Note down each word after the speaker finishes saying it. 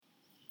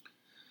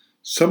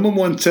Someone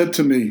once said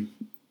to me,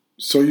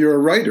 "So you're a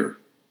writer?"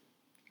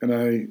 And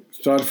I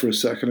thought for a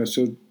second. I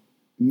said,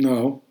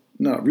 "No,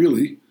 not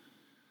really."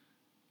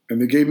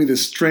 And they gave me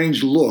this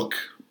strange look,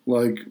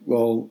 like,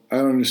 "Well, I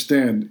don't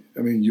understand.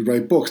 I mean, you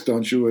write books,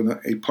 don't you, and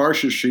a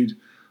parsha sheet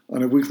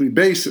on a weekly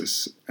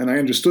basis." And I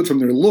understood from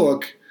their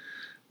look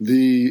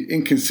the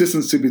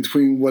inconsistency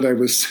between what I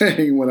was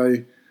saying and what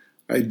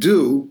I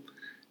do.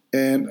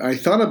 And I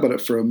thought about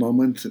it for a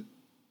moment,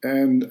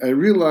 and I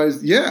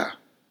realized, yeah,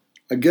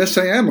 I guess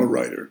I am a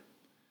writer.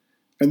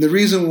 And the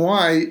reason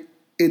why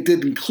it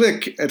didn't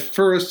click at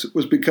first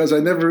was because I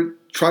never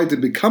tried to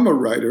become a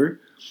writer.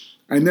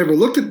 I never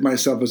looked at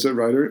myself as a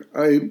writer.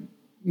 I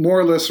more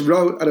or less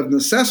wrote out of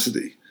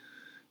necessity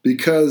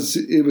because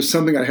it was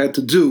something I had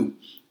to do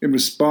in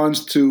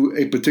response to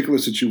a particular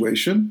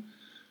situation.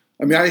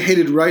 I mean, I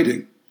hated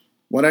writing.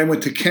 When I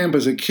went to camp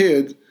as a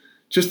kid,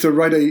 just to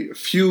write a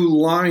few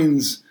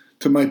lines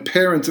to my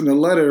parents in a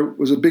letter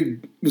was a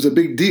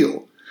big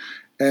deal.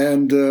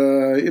 And,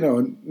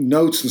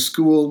 notes in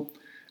school,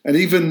 and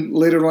even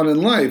later on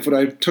in life, when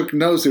I took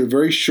notes, they were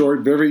very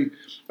short, very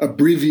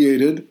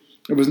abbreviated.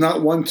 I was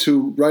not one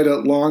to write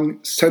out long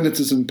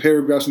sentences and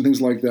paragraphs and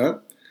things like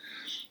that.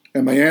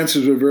 And my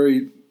answers were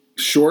very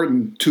short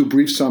and too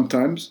brief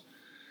sometimes.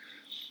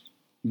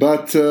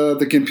 But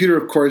the computer,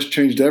 of course,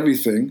 changed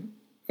everything.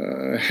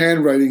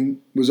 Handwriting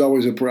was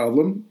always a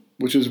problem,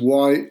 which is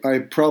why I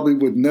probably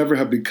would never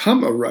have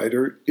become a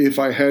writer if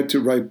I had to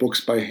write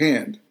books by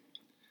hand.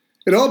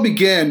 It all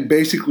began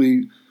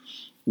basically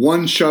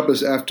one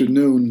Shabbos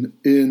afternoon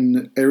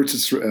in Eretz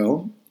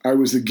Israel. I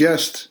was a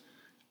guest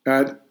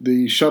at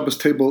the Shabbos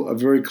table of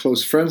very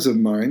close friends of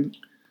mine.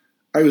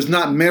 I was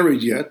not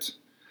married yet,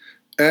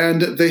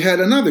 and they had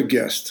another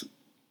guest,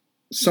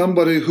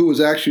 somebody who was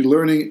actually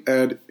learning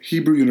at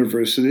Hebrew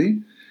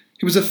University.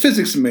 He was a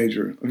physics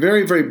major, a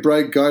very, very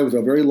bright guy with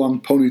a very long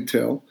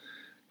ponytail,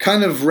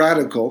 kind of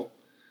radical,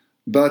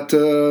 but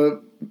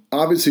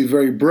obviously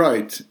very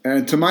bright.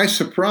 And to my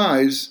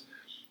surprise,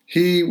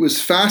 he was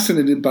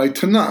fascinated by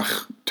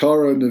Tanakh,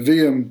 Torah,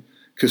 Nevi'im,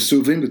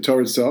 Kesuvim, the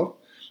Torah itself,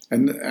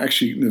 and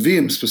actually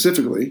Nevi'im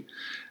specifically.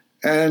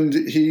 And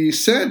he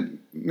said,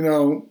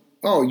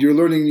 "Oh, you're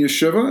learning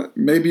yeshiva?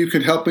 Maybe you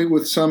can help me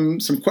with some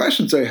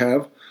questions I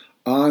have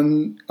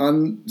on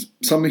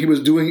something he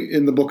was doing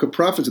in the Book of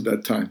Prophets at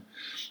that time."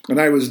 And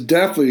I was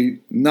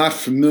definitely not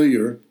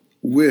familiar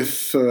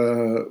with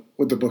the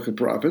Book of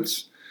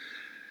Prophets.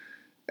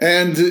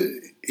 And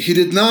he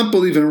did not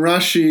believe in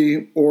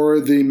Rashi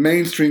or the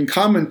mainstream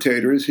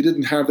commentators. He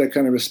didn't have that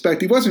kind of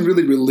respect. He wasn't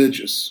really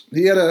religious.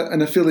 He had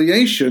an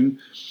affiliation,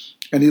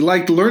 and he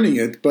liked learning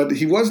it, but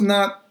he was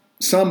not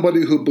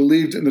somebody who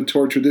believed in the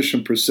Torah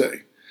tradition per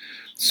se.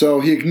 So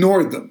he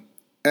ignored them.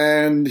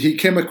 And he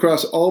came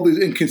across all these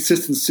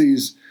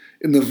inconsistencies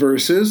in the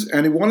verses,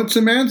 and he wanted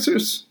some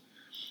answers.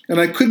 And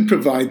I couldn't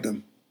provide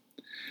them.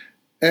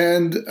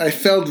 And I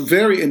felt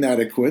very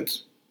inadequate.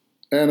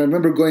 And I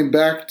remember going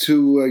back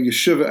to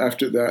yeshiva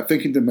after that,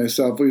 thinking to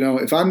myself,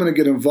 if I'm going to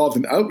get involved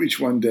in outreach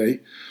one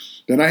day,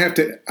 then I have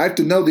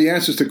to know the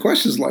answers to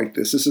questions like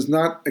this. This is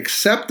not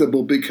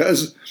acceptable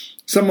because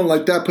someone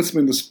like that puts me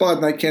in the spot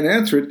and I can't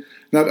answer it.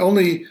 Not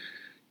only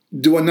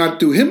do I not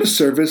do him a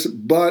service,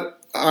 but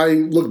I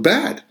look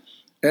bad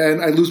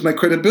and I lose my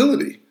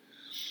credibility.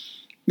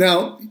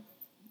 Now,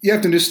 you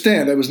have to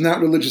understand, I was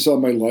not religious all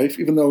my life,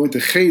 even though I went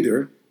to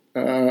Cheder.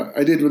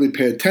 I didn't really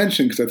pay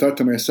attention because I thought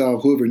to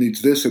myself, whoever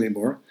needs this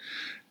anymore?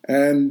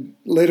 And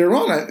later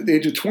on, at the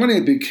age of 20, I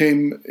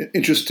became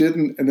interested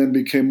and then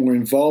became more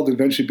involved,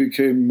 eventually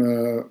became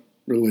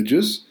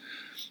religious.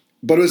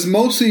 But it was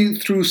mostly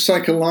through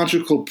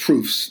psychological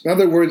proofs. In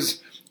other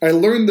words, I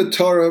learned the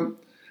Torah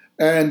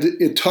and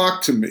it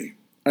talked to me.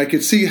 I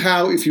could see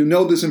how if you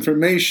know this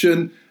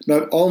information,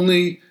 not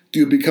only do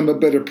you become a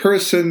better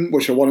person,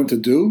 which I wanted to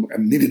do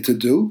and needed to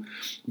do,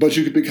 but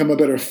you could become a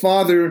better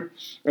father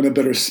and a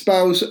better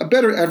spouse, a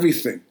better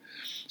everything.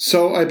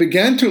 So I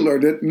began to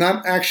learn it,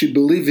 not actually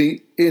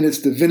believing in its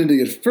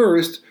divinity at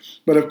first,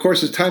 but of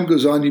course as time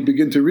goes on, you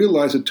begin to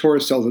realize that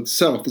Torah sells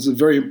itself. This is a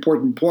very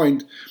important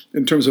point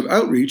in terms of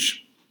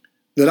outreach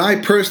that I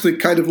personally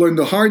kind of learned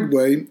the hard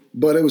way,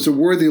 but it was a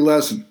worthy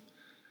lesson.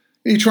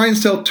 You try and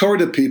sell Torah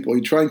to people.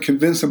 You try and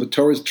convince them that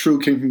Torah is true,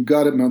 came from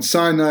God at Mount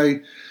Sinai,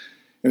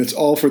 and it's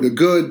all for the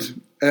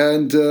good.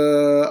 And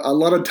a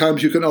lot of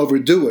times you can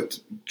overdo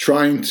it,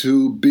 trying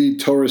to be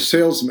Torah's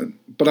salesman.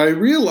 But I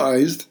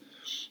realized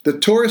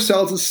that Torah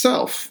sells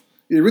itself.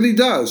 It really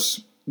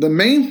does. The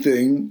main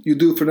thing you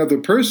do for another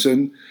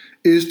person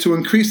is to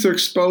increase their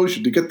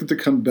exposure, to get them to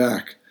come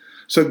back.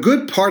 So a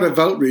good part of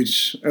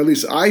outreach, at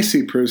least I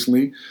see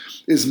personally,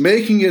 is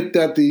making it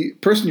that the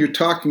person you're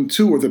talking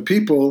to or the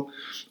people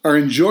are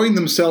enjoying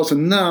themselves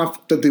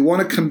enough that they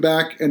want to come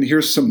back and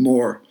hear some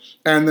more,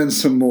 and then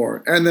some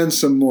more, and then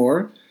some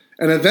more.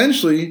 And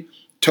eventually,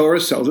 Torah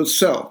sells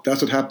itself.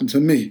 That's what happened to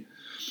me.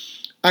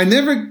 I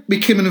never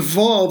became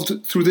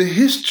involved through the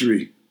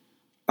history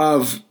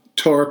of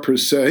Torah per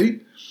se.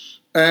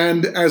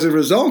 And as a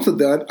result of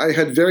that, I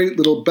had very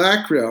little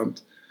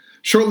background.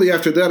 Shortly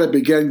after that, I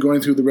began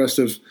going through the rest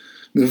of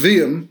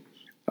Nevi'im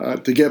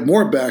to get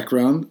more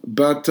background,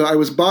 but I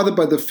was bothered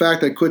by the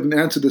fact I couldn't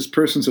answer this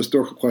person's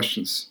historical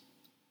questions.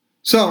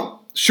 So,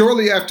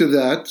 shortly after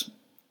that,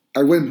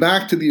 I went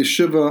back to the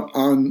yeshiva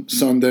on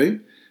Sunday,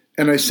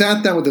 and I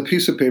sat down with a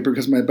piece of paper,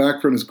 because my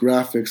background is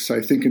graphics,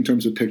 I think in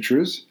terms of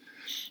pictures,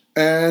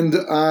 and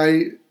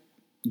I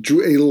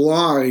drew a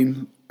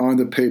line on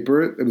the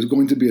paper. It was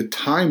going to be a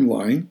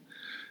timeline,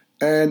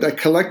 and I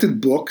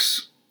collected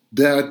books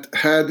that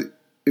had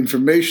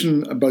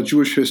information about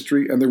Jewish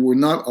history, and there were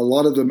not a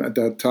lot of them at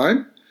that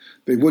time.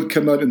 They would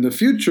come out in the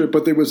future,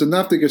 but there was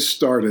enough to get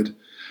started.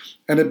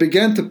 And I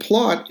began to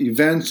plot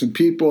events and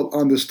people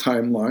on this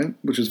timeline,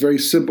 which is very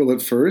simple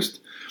at first,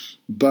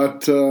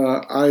 but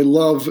I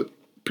love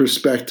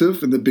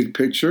perspective in the big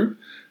picture.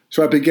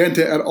 So I began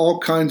to add all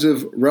kinds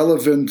of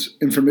relevant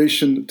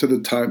information to the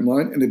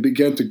timeline, and it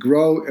began to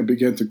grow and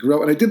began to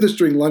grow. And I did this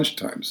during lunch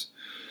times,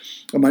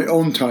 on my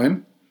own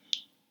time.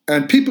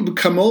 And people would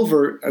come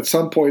over at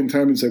some point in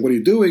time and say, "What are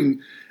you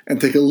doing?"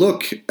 and take a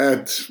look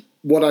at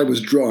what I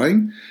was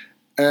drawing.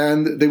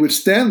 And they would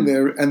stand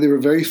there, and they were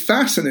very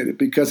fascinated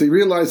because they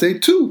realized they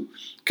too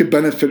could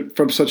benefit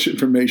from such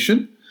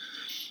information.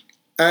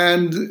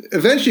 And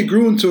eventually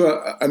grew into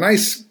a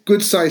nice,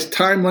 good-sized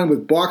timeline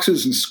with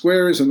boxes and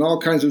squares and all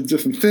kinds of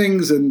different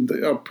things and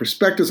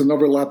perspectives and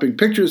overlapping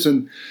pictures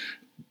and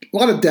a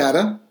lot of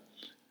data.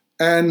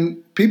 And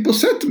people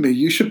said to me,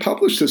 "You should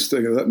publish this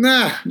thing." I thought,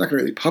 "Nah, I'm not going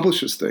to really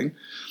publish this thing.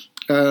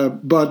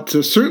 But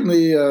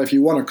certainly, if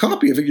you want a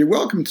copy of it, you're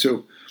welcome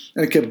to."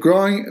 And it kept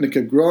growing, and it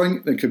kept growing,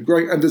 and it kept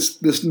growing. And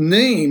this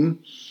name,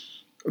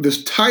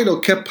 this title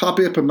kept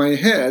popping up in my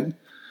head,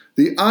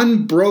 The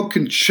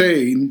Unbroken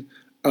Chain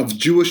of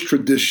Jewish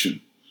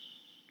Tradition.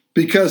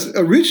 Because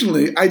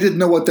originally, I didn't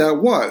know what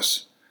that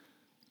was.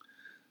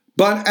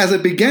 But as I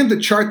began to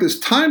chart this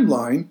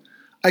timeline,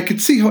 I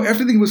could see how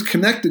everything was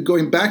connected,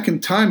 going back in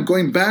time,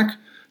 going back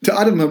to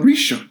Adam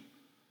HaRishon.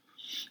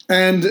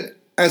 And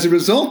as a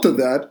result of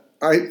that,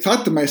 I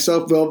thought to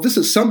myself, well, this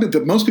is something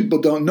that most people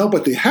don't know,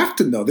 but they have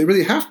to know. They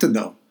really have to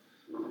know,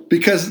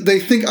 because they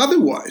think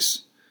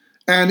otherwise.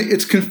 And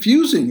it's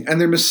confusing, and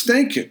they're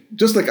mistaken.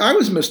 Just like I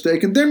was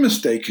mistaken, they're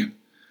mistaken.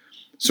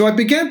 So I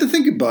began to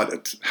think about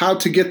it, how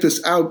to get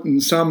this out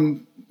in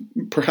some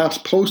perhaps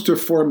poster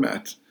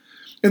format.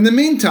 In the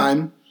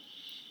meantime,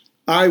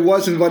 I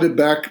was invited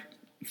back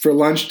for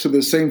lunch to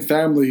the same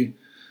family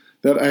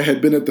that I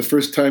had been at the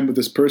first time with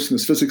this person,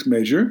 this physics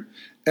major,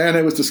 and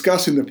I was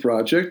discussing the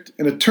project,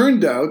 and it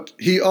turned out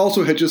he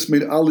also had just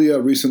made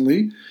Aliyah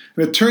recently,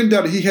 and it turned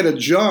out he had a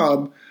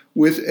job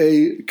with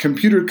a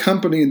computer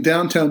company in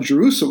downtown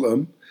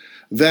Jerusalem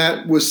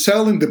that was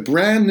selling the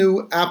brand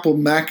new Apple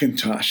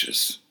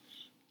Macintoshes.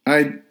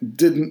 I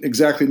didn't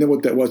exactly know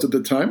what that was at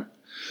the time,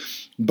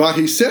 but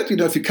he said,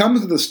 if you come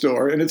into the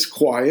store and it's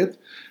quiet,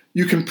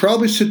 you can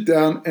probably sit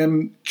down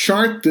and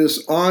chart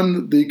this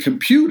on the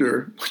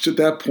computer, which at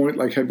that point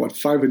had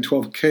 5 and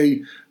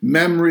 12K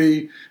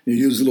memory. You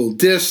use little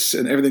disks,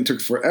 and everything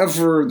took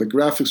forever. The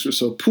graphics were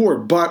so poor,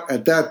 but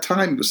at that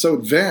time it was so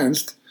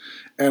advanced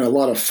and a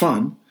lot of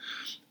fun.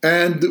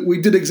 And we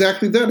did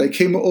exactly that. I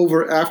came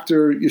over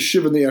after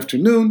yeshiva in the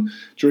afternoon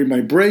during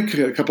my break. I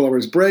had a couple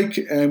hours break,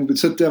 and we would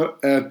sit down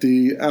at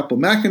the Apple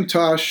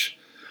Macintosh.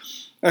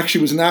 Actually,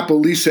 it was an Apple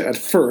Lisa at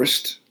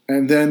first,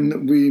 and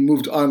then we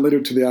moved on later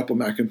to the Apple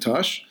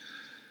Macintosh.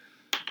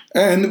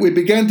 And we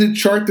began to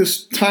chart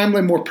this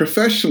timeline more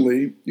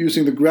professionally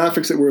using the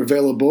graphics that were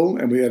available.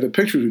 And we added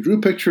pictures, we drew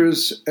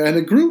pictures, and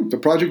it grew. The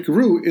project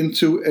grew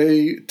into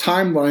a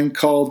timeline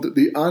called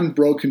The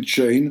Unbroken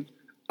Chain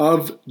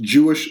of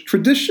Jewish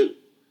Tradition.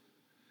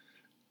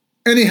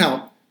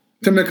 Anyhow,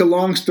 to make a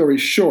long story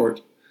short,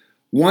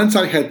 once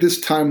I had this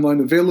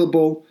timeline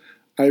available,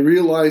 I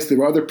realized there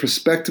were other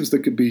perspectives that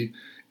could be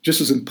just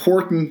as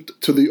important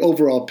to the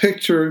overall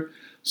picture.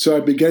 So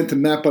I began to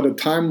map out a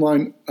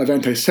timeline of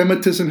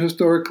anti-Semitism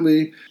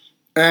historically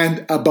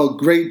and about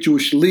great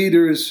Jewish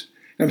leaders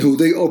and who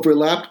they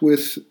overlapped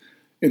with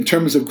in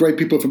terms of great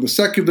people from the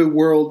secular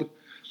world.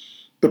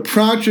 The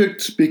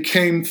project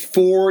became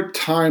 4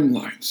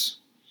 timelines.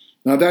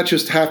 Now that's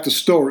just half the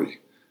story.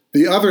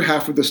 The other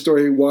half of the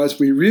story was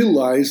we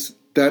realized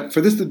that for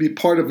this to be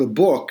part of a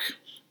book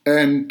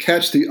and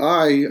catch the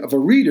eye of a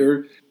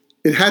reader,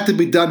 it had to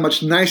be done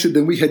much nicer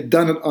than we had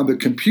done it on the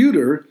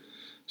computer.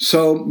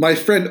 So my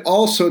friend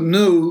also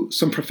knew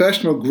some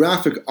professional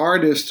graphic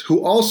artists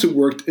who also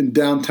worked in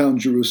downtown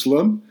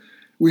Jerusalem.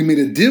 We made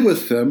a deal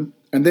with them,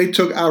 and they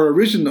took our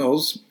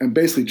originals and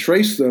basically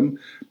traced them,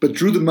 but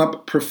drew them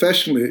up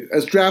professionally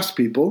as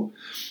draftspeople.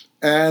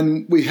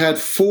 And we had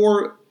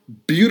 4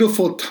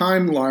 beautiful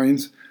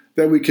timelines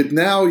that we could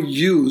now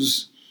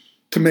use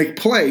to make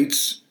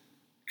plates,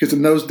 because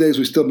in those days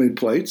we still made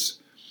plates,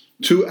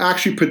 to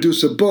actually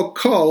produce a book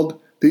called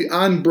The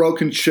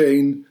Unbroken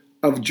Chain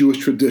of Jewish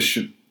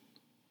Tradition.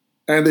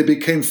 And they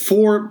became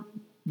 4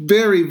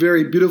 very,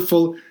 very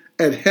beautiful,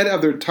 ahead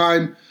of their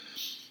time,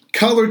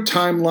 colored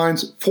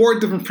timelines, 4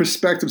 different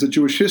perspectives of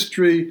Jewish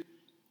history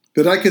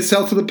that I could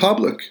sell to the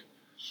public.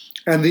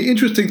 And the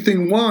interesting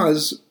thing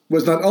was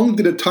not only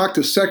did it talk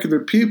to secular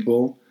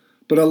people,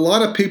 but a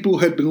lot of people who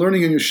had been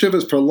learning in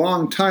yeshivas for a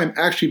long time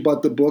actually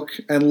bought the book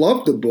and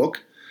loved the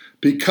book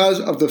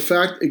because of the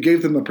fact it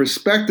gave them a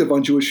perspective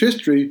on Jewish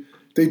history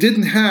they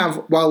didn't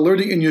have while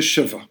learning in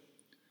yeshiva.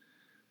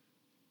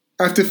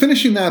 After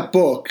finishing that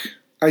book,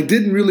 I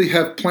didn't really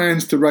have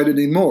plans to write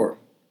anymore.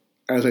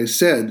 As I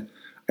said,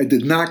 I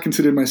did not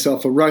consider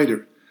myself a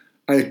writer.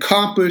 I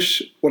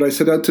accomplished what I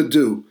set out to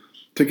do,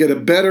 to get a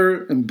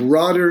better and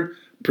broader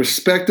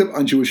perspective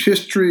on Jewish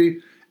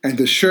history and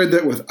to share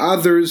that with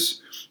others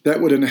that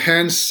would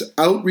enhance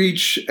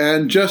outreach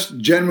and just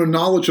general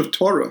knowledge of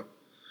Torah.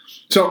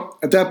 So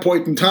at that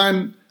point in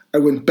time, I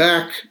went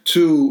back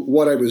to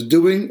what I was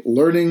doing,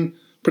 learning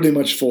pretty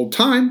much full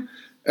time,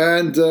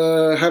 and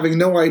having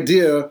no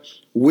idea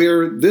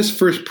where this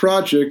first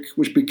project,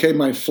 which became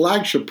my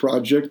flagship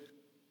project,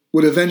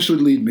 would eventually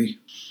lead me.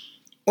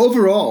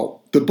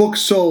 Overall, the book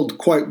sold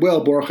quite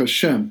well, Baruch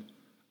Hashem.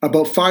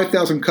 About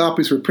 5,000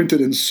 copies were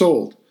printed and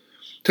sold.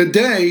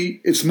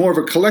 Today, it's more of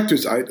a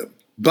collector's item,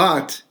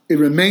 but it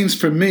remains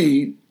for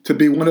me to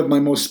be one of my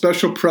most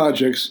special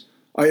projects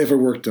I ever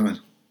worked on.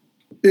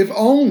 If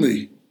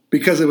only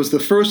because it was the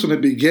first one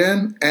that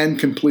began and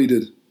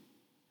completed.